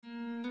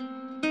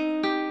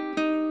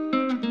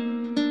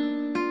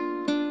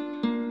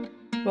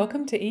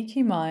welcome to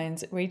EQ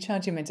Mind's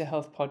Recharge Your Mental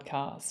Health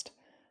podcast.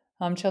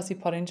 I'm Chelsea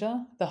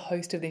Pottinger, the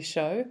host of this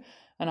show,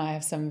 and I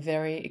have some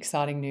very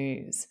exciting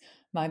news.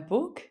 My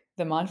book,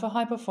 The Mindful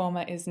High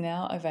Performer, is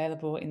now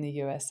available in the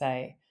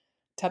USA.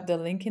 Tap the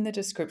link in the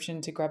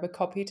description to grab a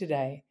copy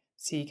today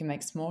so you can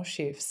make small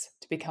shifts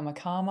to become a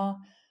calmer,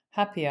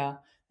 happier,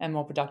 and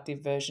more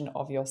productive version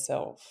of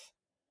yourself.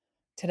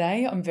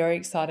 Today, I'm very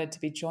excited to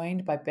be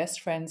joined by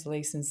best friends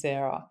Lise and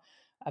Sarah,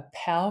 a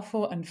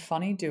powerful and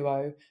funny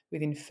duo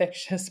with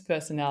infectious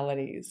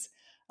personalities.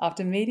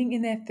 After meeting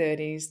in their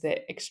 30s, their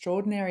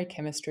extraordinary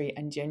chemistry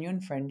and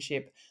genuine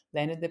friendship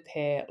landed the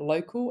pair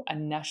local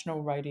and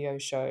national radio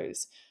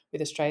shows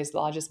with Australia's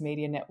largest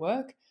media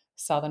network,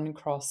 Southern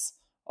Cross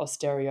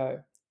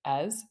Austereo,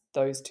 as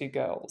Those Two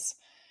Girls.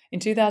 In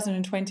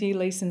 2020,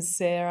 Lise and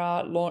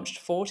Sarah launched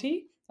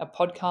 40, a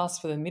podcast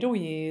for the middle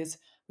years,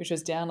 which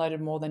was downloaded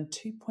more than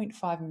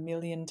 2.5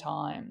 million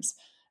times.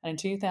 And in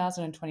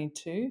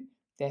 2022,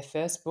 their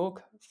first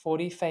book,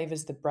 40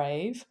 Favours the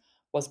Brave,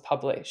 was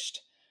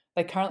published.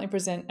 They currently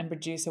present and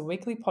produce a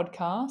weekly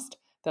podcast,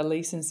 The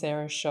Lise and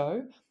Sarah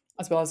Show,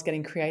 as well as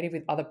getting creative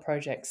with other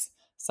projects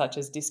such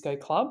as Disco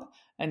Club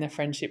and the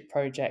Friendship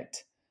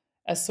Project.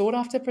 As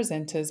sought-after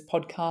presenters,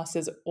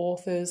 podcasters,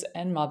 authors,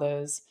 and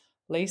mothers,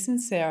 Lise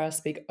and Sarah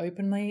speak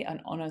openly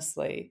and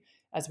honestly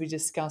as we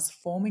discuss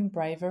forming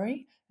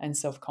bravery and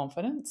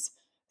self-confidence,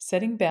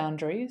 setting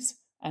boundaries,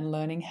 and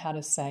learning how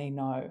to say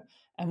no,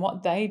 and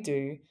what they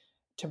do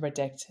to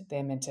protect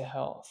their mental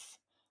health.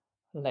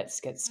 Let's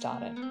get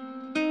started.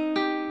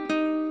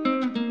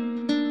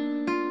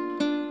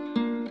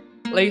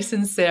 Lise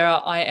and Sarah,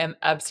 I am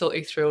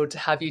absolutely thrilled to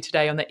have you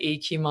today on the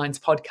EQ Minds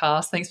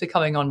podcast. Thanks for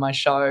coming on my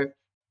show.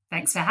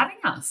 Thanks for having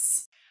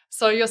us.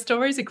 So your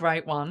story is a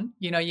great one.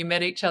 You know, you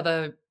met each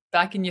other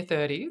back in your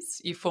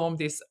 30s. You formed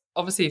this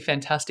obviously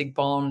fantastic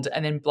bond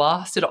and then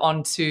blasted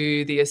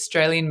onto the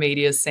Australian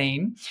media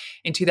scene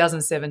in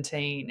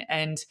 2017.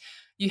 And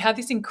you have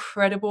this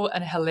incredible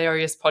and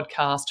hilarious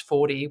podcast,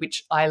 40,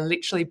 which I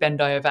literally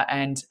bend over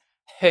and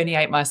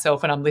herniate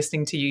myself when I'm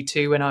listening to you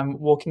too, when I'm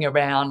walking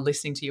around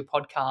listening to your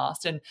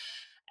podcast. And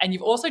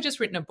you've also just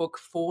written a book,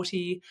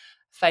 40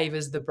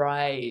 Favours the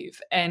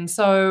Brave. And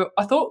so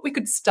I thought we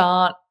could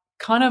start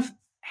kind of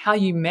how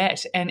you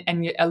met and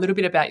a little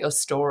bit about your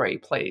story,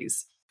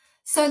 please.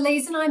 So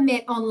Lise and I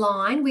met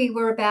online. We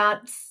were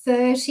about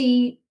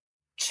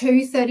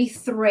 32,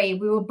 33.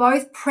 We were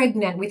both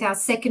pregnant with our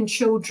second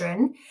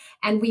children,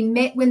 and we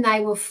met when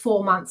they were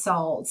 4 months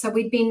old. So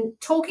we'd been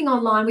talking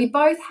online. We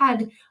both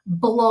had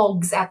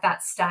blogs at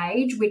that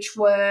stage, which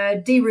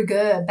were de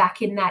rigueur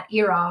back in that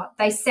era.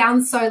 They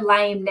sound so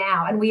lame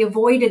now, and we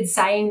avoided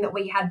saying that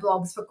we had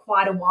blogs for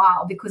quite a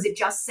while because it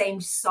just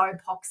seemed so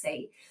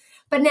poxy.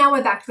 But now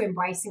we're back to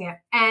embracing it.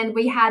 And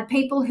we had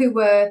people who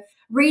were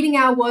reading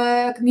our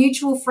work,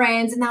 mutual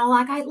friends, and they were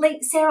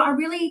like, Sarah, I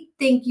really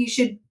think you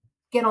should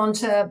get on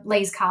to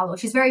Lise Carlo.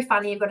 She's very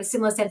funny. You've got a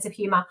similar sense of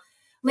humour.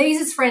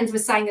 Lise's friends were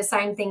saying the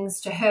same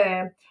things to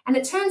her. And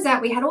it turns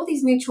out we had all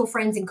these mutual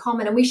friends in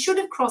common, and we should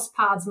have crossed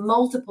paths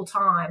multiple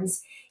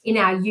times in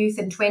our youth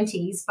and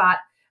 20s, but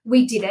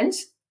we didn't.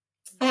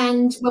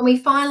 And when we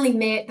finally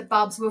met, the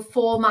bubs were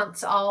 4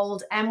 months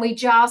old, and we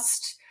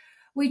just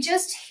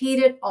hit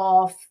it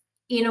off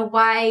in a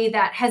way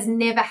that has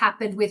never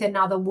happened with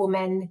another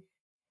woman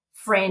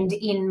friend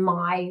in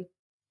my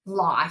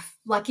life.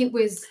 Like it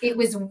was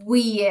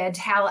weird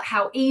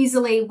how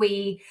easily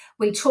we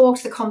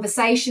talked, the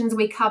conversations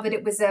we covered.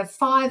 It was a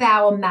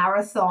 5-hour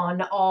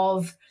marathon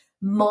of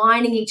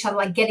mining each other,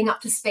 like getting up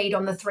to speed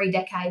on the 3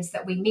 decades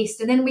that we missed.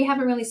 And then we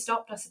haven't really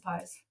stopped, I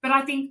suppose. But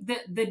I think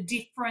that the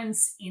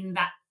difference in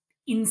that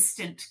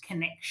instant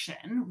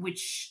connection,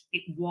 which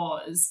it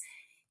was,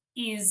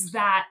 is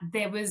that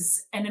there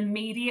was an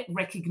immediate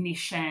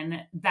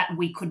recognition that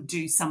we could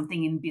do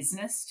something in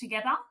business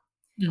together.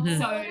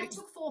 Mm-hmm. So it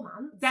took 4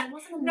 months. That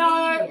wasn't immediate.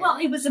 No, well,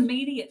 it was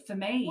immediate for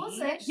me. Was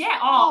it? Yeah.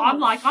 I'm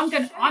like, I'm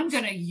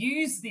gonna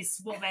use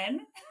this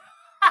woman.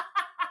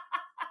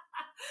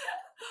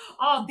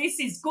 Oh, this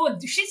is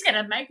good. She's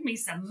gonna make me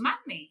some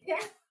money.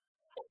 Yeah.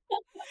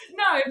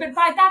 No, but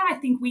by that I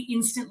think we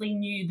instantly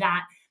knew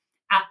that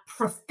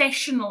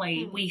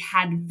professionally we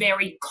had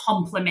very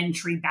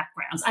complementary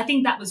backgrounds. I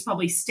think that was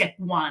probably step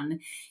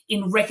one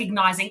in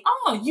recognizing,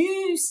 oh,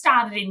 you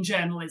started in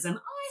journalism.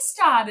 I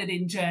started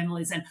in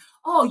journalism.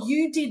 Oh,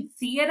 you did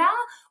theatre?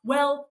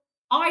 Well,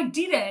 I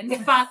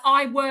didn't, but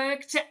I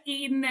worked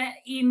in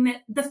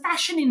the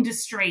fashion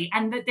industry,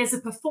 and that there's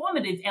a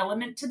performative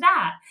element to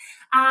that.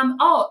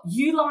 Oh,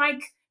 you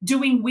like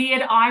doing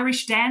weird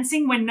Irish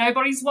dancing when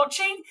nobody's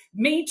watching?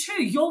 Me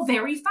too. You're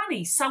very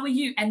funny. So are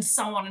you, and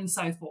so on and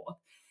so forth.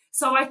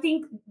 So I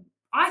think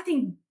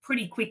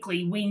pretty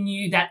quickly we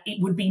knew that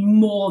it would be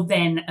more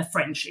than a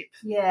friendship.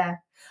 Yeah.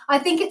 I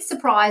think it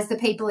surprised the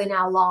people in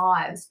our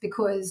lives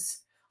because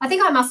I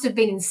think I must have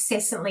been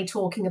incessantly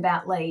talking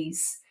about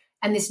Lise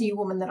and this new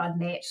woman that I'd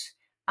met,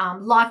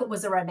 like it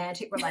was a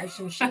romantic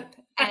relationship.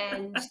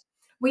 And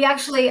we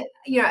actually,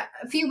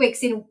 a few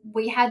weeks in,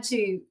 we had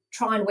to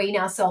try and wean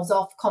ourselves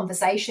off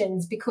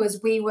conversations because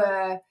we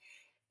were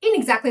in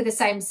exactly the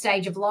same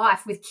stage of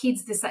life with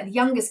kids, the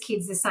youngest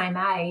kids the same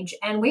age,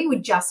 and we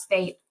would just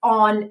be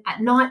on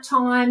at night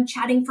time,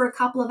 chatting for a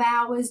couple of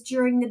hours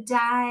during the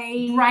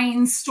day,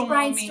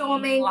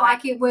 brainstorming.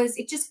 Like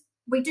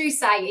we do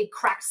say it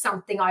cracked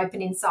something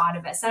open inside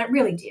of us, and it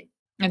really did.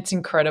 It's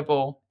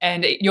incredible.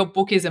 And your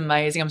book is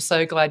amazing. I'm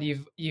so glad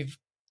you've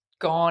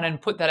gone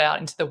and put that out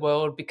into the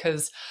world,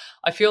 because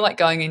I feel like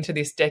going into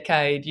this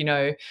decade,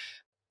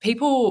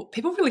 people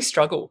really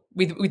struggle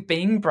with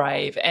being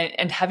brave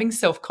and having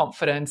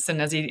self-confidence,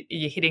 and as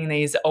you're hitting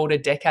these older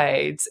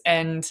decades.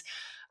 And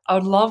I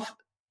would love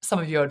some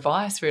of your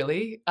advice,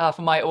 really,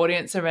 for my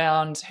audience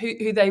around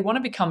who they want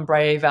to become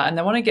braver and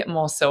they want to get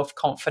more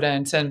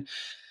self-confident, and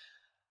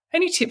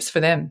any tips for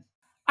them.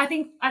 I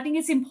think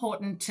it's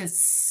important to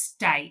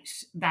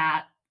state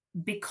that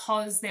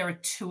because there are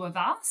two of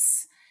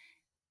us,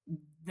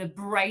 the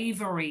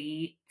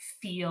bravery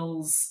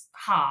feels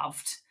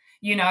halved.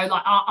 Like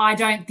I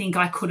don't think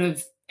I could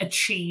have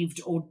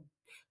achieved or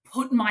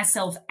put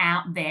myself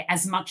out there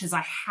as much as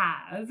I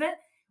have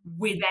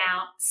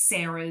without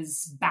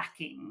Sarah's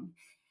backing.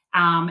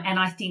 And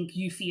I think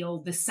you feel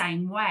the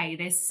same way.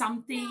 There's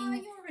something. No,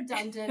 you're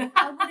redundant.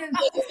 I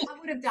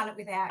would have done it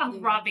without you.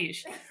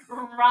 Rubbish.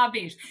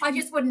 I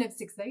just wouldn't have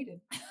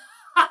succeeded.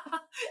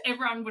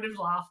 Everyone would have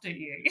laughed at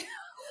you.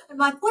 I'm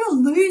like, what a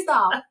loser.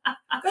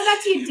 Go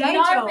back to your day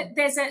job.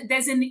 But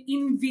there's an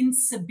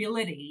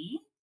invincibility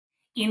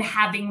in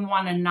having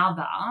one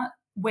another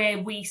where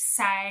we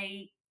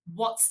say,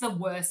 what's the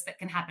worst that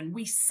can happen?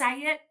 We say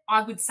it,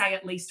 I would say,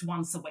 at least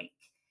once a week.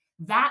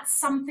 That's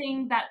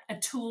something a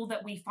tool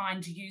that we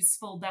find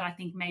useful, that I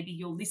think maybe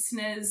your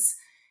listeners,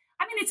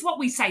 it's what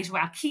we say to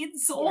our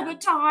kids all the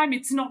time.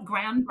 It's not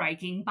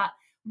groundbreaking, but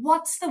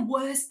what's the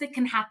worst that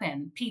can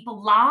happen?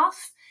 People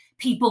laugh.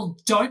 People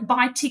don't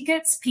buy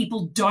tickets.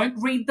 People don't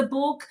read the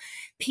book.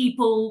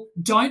 People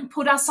don't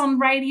put us on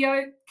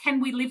radio.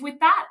 Can we live with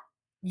that?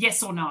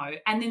 Yes or no?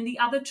 And then the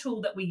other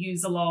tool that we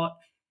use a lot,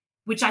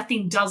 which I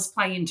think does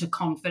play into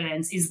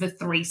confidence, is the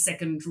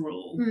 3-second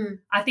rule.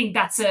 I think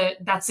that's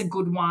a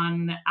good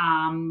one,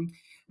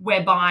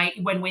 whereby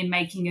when we're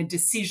making a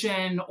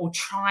decision or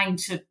trying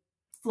to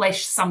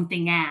flesh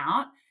something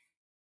out,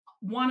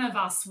 one of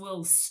us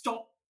will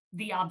stop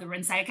the other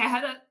and say, okay,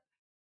 hold on,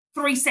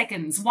 3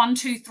 seconds, 1,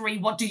 2, 3,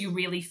 what do you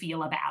really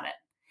feel about it?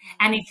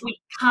 And if we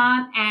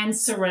can't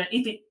answer it,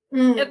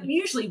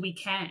 usually we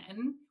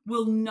can,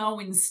 we'll know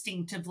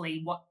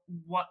instinctively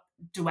what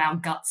do our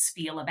guts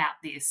feel about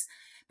this.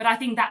 But I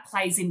think that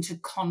plays into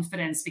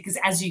confidence, because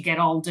as you get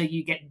older,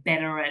 you get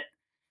better at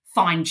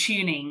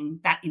fine-tuning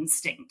that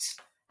instinct.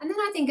 And then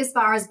I think as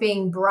far as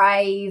being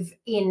brave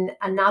in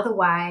another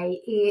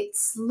way,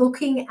 it's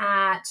looking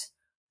at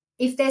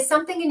if there's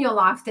something in your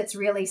life that's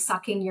really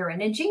sucking your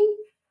energy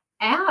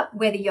out,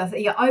 whether you're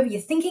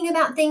thinking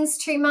about things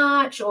too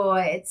much, or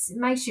it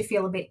makes you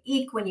feel a bit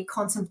ick when you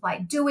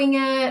contemplate doing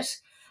it.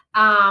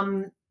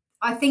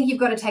 I think you've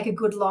got to take a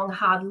good, long,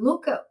 hard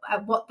look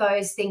at what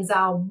those things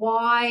are,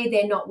 why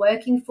they're not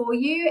working for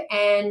you,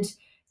 and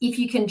if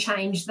you can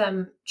change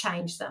them,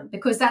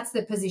 because that's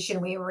the position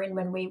we were in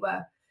when we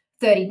were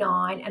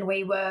 39 and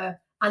we were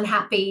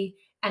unhappy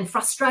and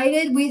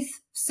frustrated with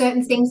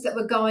certain things that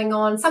were going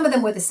on. Some of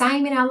them were the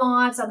same in our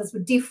lives, others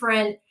were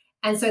different.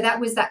 And so that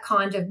was that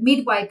kind of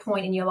midway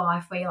point in your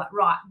life where you're like,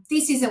 right,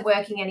 this isn't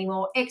working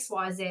anymore, X,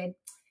 Y, Z.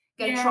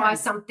 Going to try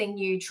something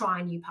new,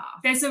 try a new path.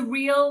 There's a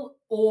real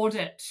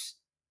audit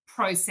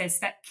process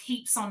that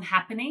keeps on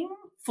happening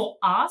for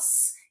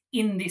us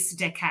in this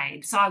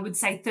decade. So I would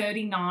say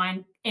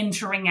 39,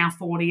 entering our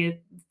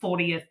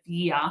 40th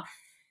year,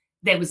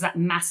 there was that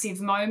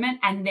massive moment.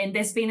 And then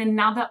there's been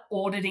another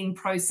auditing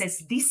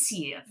process this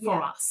year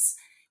for us,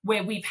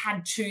 where we've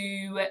had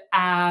to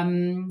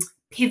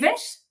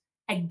pivot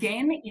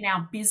again in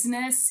our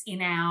business,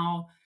 in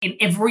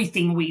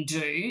everything we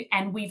do,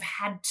 and we've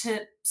had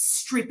to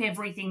strip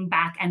everything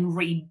back and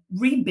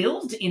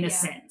rebuild in a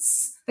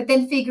sense. But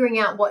then figuring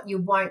out what you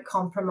won't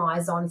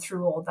compromise on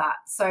through all that.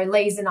 So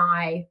Lise and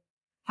I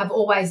have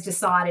always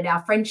decided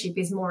our friendship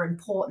is more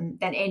important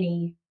than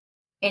any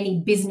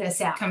business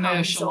outcomes,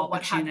 commercial or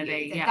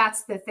opportunity.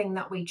 That's the thing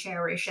that we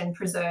cherish and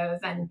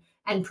preserve and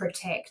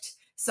protect.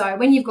 So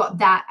when you've got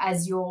that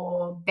as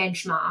your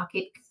benchmark,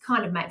 it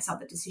kind of makes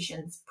other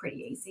decisions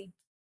pretty easy.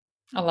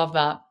 I love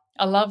that.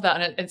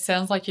 And it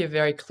sounds like you're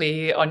very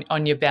clear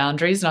on your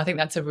boundaries. And I think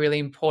that's a really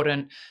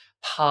important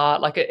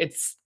part. Like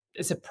it's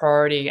a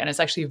priority, and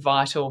it's actually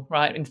vital,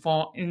 right?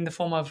 In the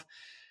form of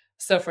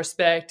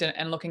self-respect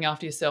and looking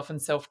after yourself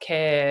and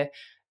self-care.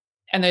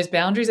 And those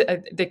boundaries,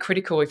 they're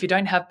critical. If you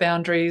don't have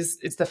boundaries,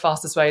 it's the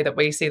fastest way that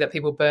we see that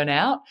people burn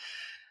out.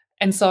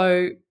 And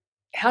so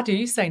how do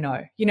you say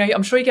no?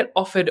 I'm sure you get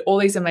offered all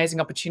these amazing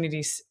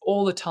opportunities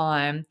all the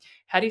time.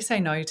 How do you say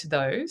no to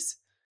those?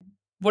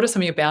 What are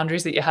some of your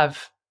boundaries that you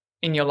have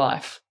in your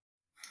life?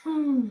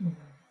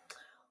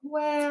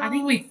 Well, I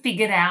think we've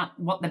figured out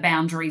what the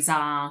boundaries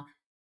are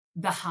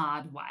the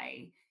hard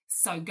way.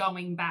 So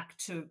going back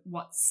to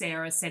what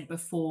Sarah said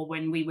before,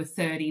 when we were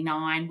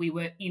 39, we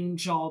were in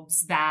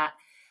jobs that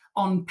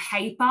on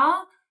paper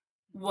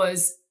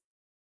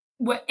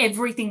were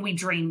everything we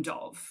dreamed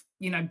of.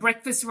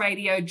 Breakfast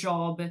radio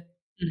job,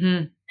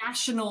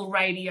 national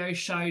radio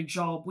show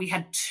job. We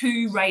had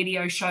 2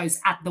 radio shows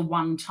at the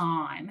one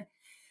time,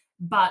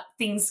 but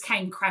things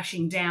came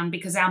crashing down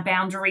because our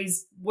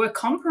boundaries were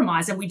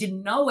compromised and we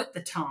didn't know at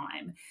the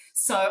time.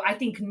 So I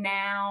think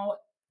now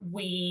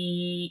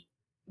we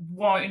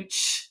won't,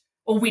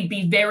 or we'd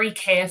be very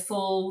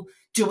careful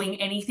doing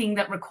anything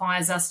that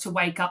requires us to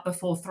wake up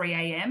before 3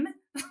 a.m.,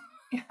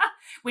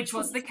 which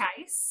was the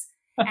case.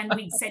 And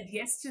we said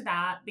yes to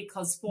that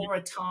because for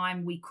a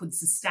time we could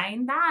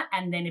sustain that,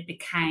 and then it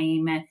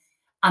became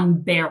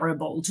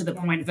unbearable to the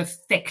point of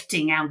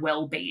affecting our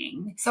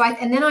well-being.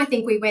 And then I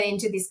think we went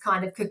into this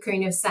kind of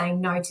cocoon of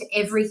saying no to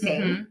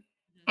everything.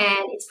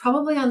 And it's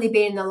probably only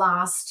been in the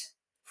last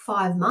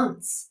 5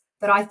 months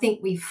that I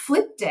think we've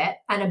flipped it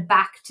and are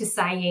back to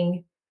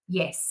saying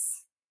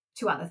yes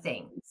to other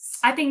things.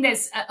 I think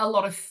there's a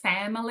lot of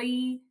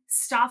family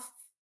stuff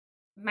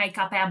make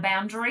up our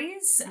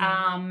boundaries.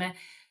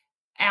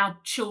 Our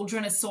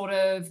children are sort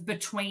of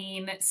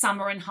between,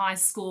 some are in high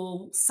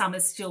school, some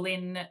are still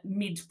in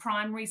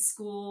mid-primary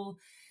school.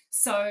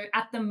 So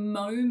at the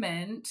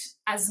moment,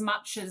 as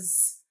much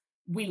as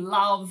we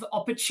love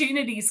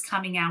opportunities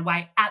coming our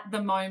way, at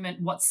the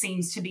moment what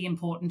seems to be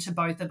important to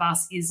both of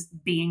us is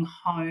being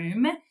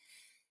home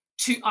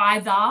to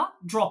either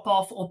drop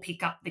off or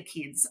pick up the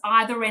kids.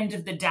 Either end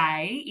of the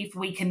day, if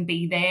we can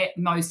be there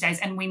most days,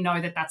 and we know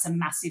that that's a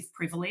massive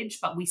privilege,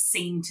 but we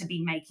seem to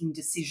be making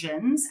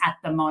decisions at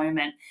the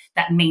moment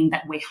that mean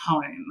that we're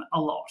home a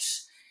lot.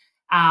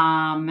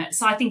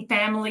 So I think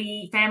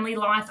family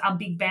life are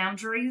big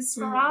boundaries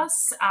for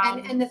us.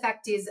 And the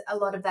fact is, a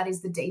lot of that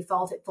is the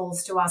default. It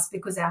falls to us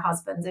because our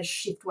husbands are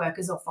shift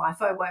workers or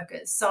FIFO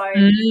workers. So, I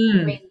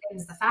mean,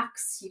 there's the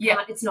facts. You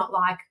can't, it's not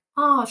like,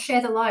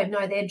 share the load.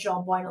 No, their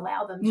job won't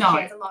allow them to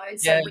share the load.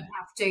 So we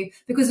have to,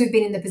 because we've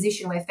been in the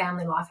position where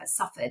family life has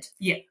suffered.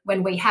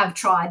 When we have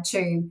tried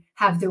to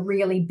have the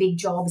really big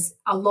jobs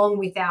along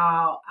with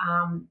our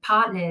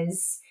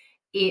partners,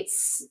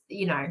 it's,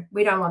 we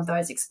don't want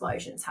those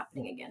explosions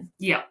happening again.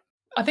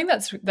 I think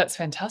that's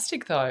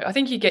fantastic though. I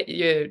think you get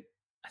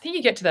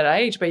to that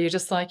age where you're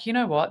just like, you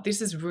know what, this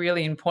is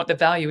really important.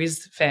 The value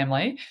is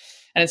family,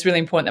 and it's really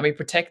important that we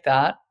protect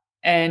that.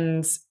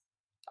 And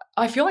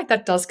I feel like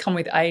that does come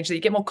with age, that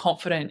you get more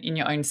confident in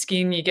your own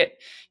skin. You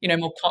get,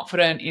 more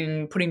confident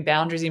in putting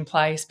boundaries in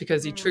place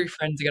because your true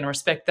friends are going to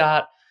respect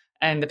that.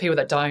 And the people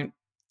that don't,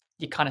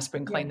 you kind of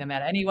spring clean them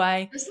out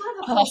anyway. It's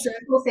like a full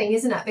circle thing,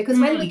 isn't it? Because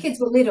when the kids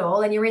were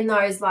little and you're in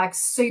those like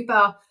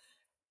super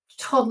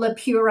toddler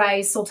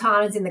puree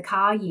sultanas in the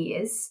car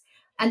years,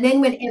 and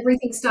then when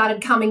everything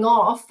started coming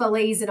off for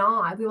Lise and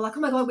I, we were like, oh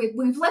my God,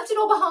 we've left it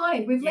all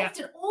behind. We've left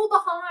it all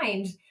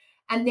behind.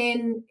 And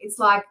then it's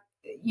like,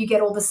 you get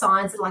all the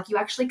signs that like you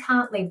actually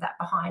can't leave that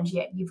behind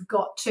yet. You've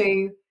got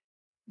to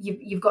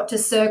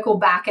circle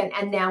back,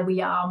 and now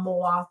we are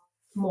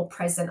more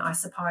present, I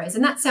suppose.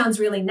 And that sounds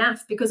really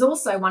naff because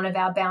also one of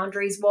our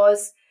boundaries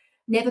was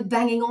never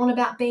banging on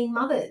about being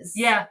mothers.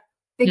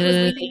 Because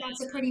we think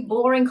that's a pretty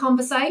boring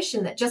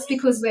conversation, that just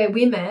because we're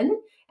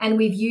women and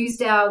we've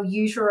used our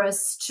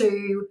uterus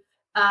to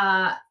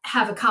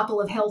have a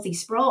couple of healthy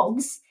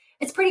sprogs,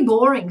 it's pretty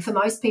boring for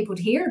most people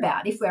to hear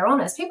about, if we're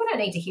honest. People don't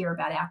need to hear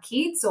about our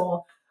kids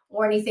or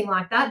anything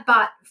like that.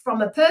 But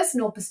from a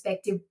personal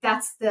perspective,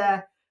 this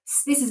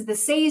is the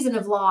season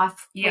of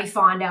life we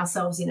find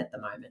ourselves in at the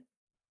moment.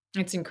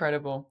 It's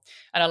incredible.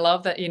 And I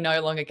love that you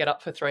no longer get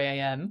up for 3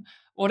 a.m.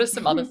 What are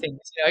some other things,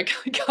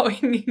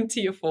 going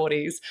into your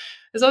 40s?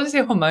 There's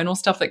obviously hormonal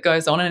stuff that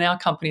goes on, and our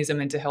company is a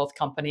mental health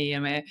company,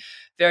 and we're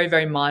very,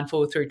 very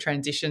mindful through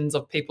transitions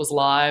of people's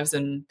lives,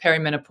 and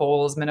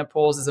perimenopause,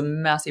 menopause is a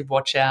massive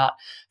watch out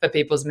for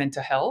people's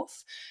mental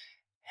health.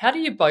 How do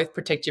you both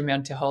protect your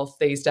mental health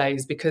these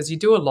days? Because you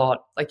do a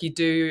lot,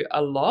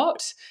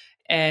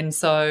 and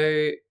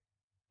so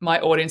my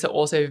audience are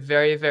also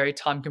very, very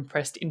time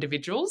compressed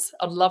individuals.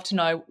 I'd love to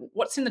know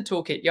what's in the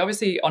toolkit. You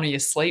obviously honour your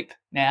sleep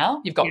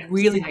now. You've got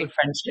really good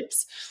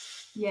friendships.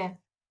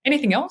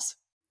 Anything else?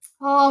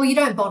 Oh, you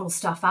don't bottle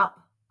stuff up.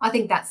 I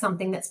think that's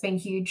something that's been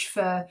huge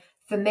for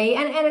me.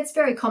 And it's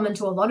very common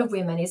to a lot of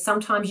women, is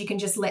sometimes you can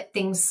just let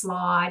things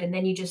slide and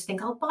then you just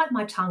think, I'll bite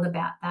my tongue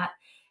about that.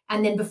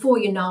 And then before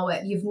you know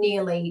it, you've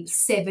nearly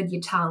severed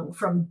your tongue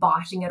from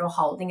biting it or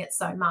holding it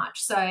so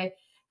much.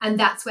 And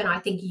that's when I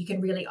think you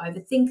can really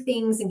overthink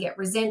things and get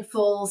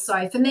resentful.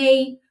 So for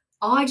me,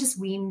 I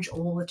just whinge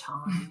all the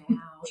time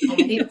now,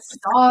 and it's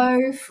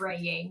so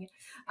freeing.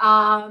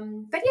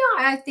 But yeah,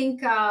 I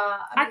think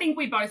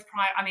we both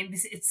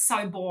it's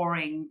so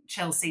boring,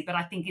 Chelsea, but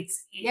I think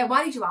it's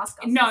why did you ask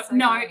us?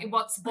 No,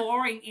 what's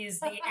boring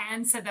is the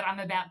answer that I'm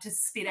about to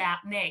spit out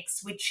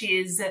next, which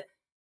is,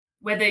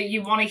 whether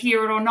you want to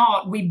hear it or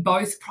not, we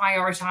both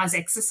prioritize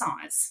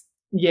exercise.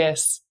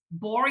 Yes.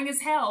 Boring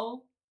as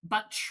hell,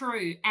 but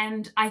true.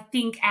 And I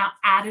think our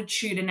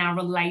attitude and our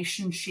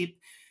relationship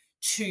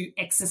to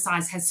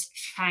exercise has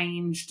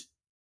changed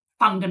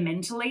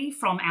fundamentally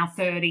from our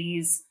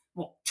 30s,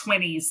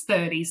 20s,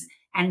 30s,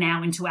 and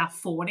now into our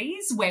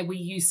 40s, where we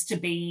used to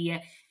be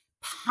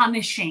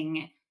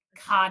punishing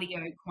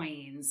cardio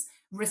queens,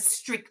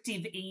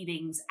 restrictive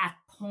eatings at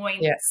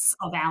points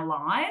of our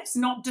lives,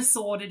 not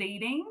disordered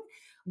eating.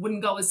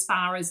 Wouldn't go as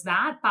far as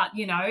that, but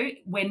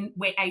when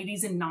we're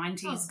 80s and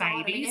 90s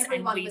babies,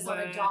 everyone and we was were on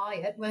a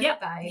diet,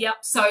 weren't they? Yep.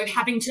 So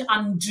having to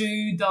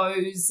undo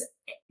those,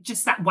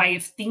 just that way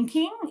of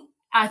thinking,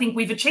 I think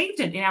we've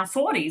achieved it in our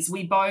 40s.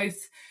 We both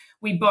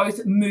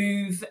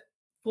move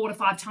 4 to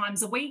 5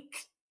 times a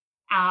week.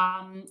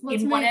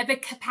 In whatever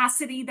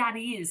capacity that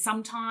is.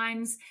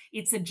 Sometimes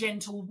it's a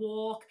gentle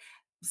walk.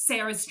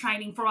 Sarah's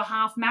training for a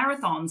half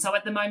marathon, so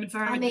at the moment for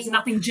her, there's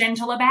nothing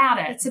gentle about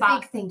it. It's a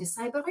big thing to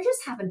say, but I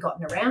just haven't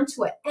gotten around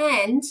to it.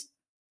 And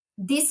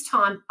this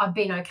time I've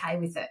been okay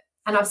with it.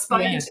 And I've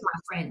spoken to my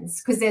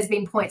friends, because there's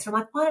been points where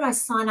I'm like, why did I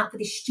sign up for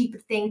this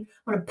stupid thing?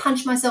 I want to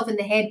punch myself in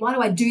the head. Why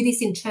do I do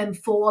this in term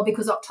 4?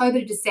 Because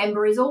October to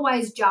December is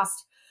always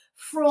just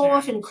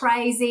fraught and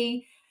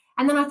crazy.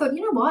 And then I thought,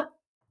 you know what?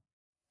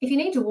 If you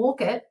need to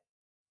walk it,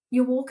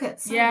 you walk it.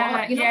 So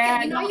what?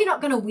 You're not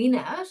going to win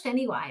it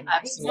anyway, mate.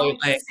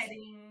 Absolutely.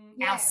 Setting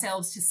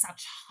ourselves to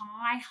such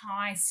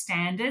high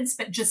standards,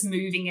 but just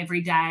moving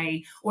every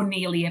day or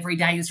nearly every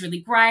day is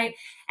really great.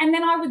 And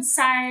then I would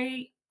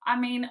say,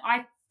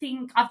 I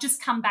think I've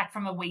just come back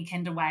from a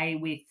weekend away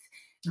with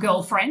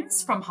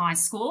girlfriends from high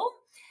school.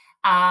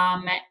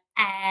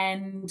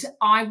 And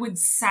I would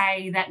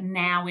say that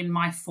now in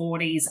my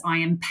 40s, I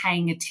am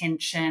paying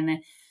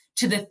attention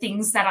to the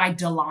things that I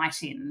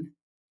delight in.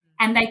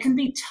 And they can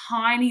be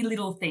tiny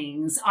little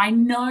things. I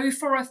know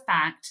for a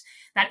fact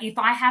that if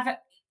I have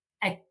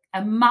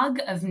a mug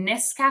of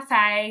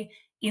Nescafe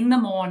in the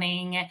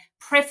morning,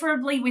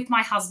 preferably with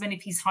my husband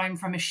if he's home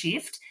from a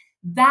shift,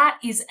 that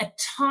is a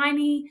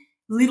tiny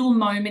little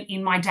moment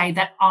in my day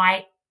that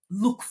I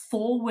look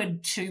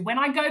forward to when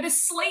I go to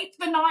sleep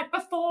the night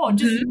before,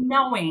 just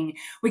knowing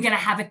we're going to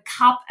have a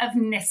cup of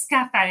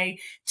Nescafe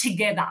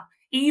together.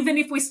 Even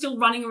if we're still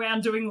running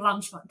around doing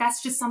lunch,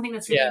 that's just something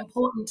that's really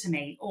important to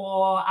me.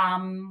 Or,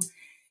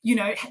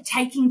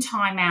 taking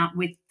time out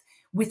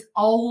with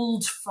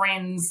old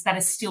friends that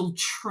are still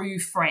true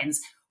friends,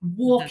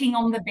 walking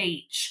on the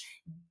beach,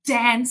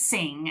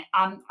 dancing.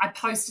 I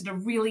posted a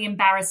really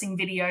embarrassing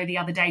video the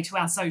other day to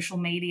our social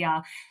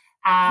media,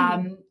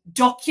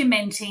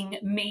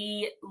 documenting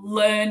me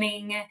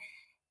learning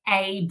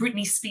a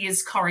Britney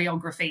Spears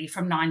choreography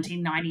from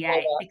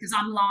 1998, because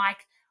I'm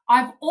like,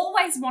 I've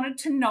always wanted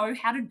to know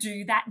how to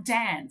do that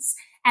dance.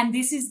 And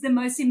this is the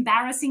most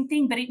embarrassing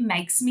thing, but it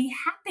makes me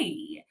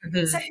happy.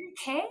 So who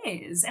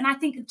cares? And I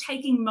think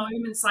taking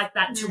moments like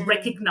that to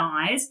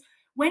recognize,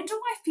 when do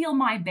I feel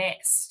my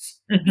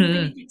best?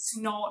 Even if it's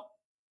not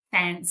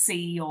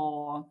fancy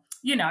or,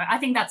 I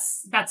think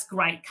that's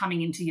great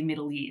coming into your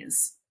middle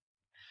years.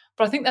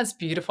 But I think that's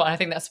beautiful. And I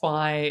think that's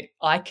why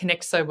I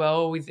connect so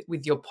well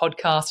with your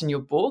podcast and your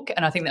book.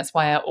 And I think that's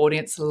why our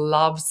audience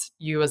loves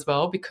you as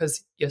well,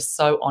 because you're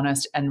so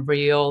honest and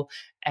real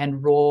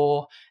and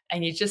raw,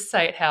 and you just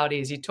say it how it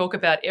is. You talk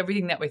about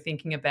everything that we're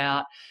thinking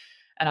about,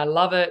 and I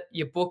love it.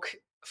 Your book,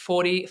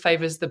 40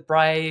 Favors the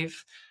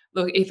Brave.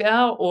 Look, if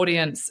our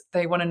audience,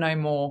 they want to know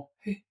more,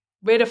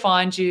 where to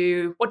find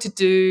you, what to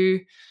do,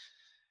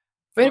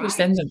 where do we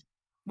send them?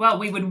 Well,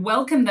 we would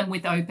welcome them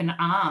with open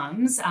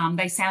arms.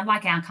 They sound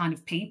like our kind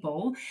of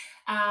people.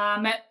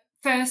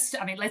 First,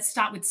 let's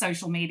start with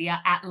social media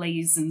at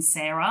Lise and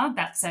Sarah.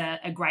 That's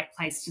a great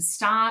place to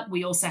start.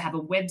 We also have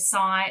a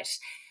website,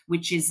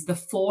 which is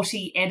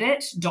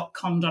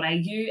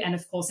the40edit.com.au. And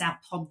of course, our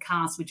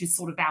podcast, which is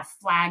sort of our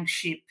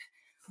flagship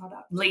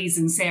product, Lise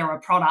and Sarah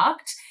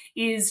product,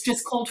 is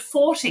just called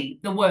 40,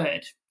 the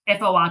word,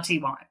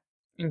 FORTY.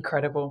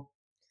 Incredible.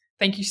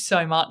 Thank you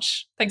so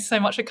much. Thanks so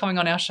much for coming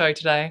on our show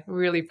today.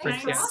 Really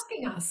appreciate it. Thanks for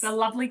asking us. A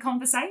lovely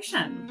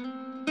conversation.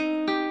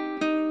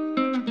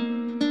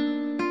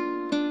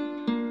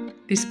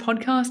 This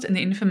podcast and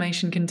the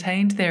information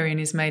contained therein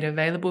is made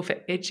available for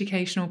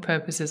educational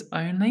purposes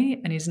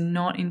only and is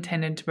not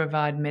intended to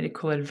provide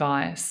medical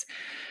advice.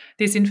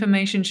 This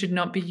information should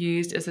not be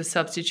used as a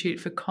substitute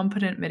for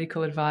competent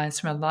medical advice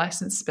from a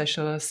licensed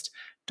specialist,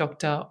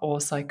 doctor,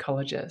 or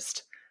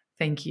psychologist.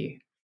 Thank you.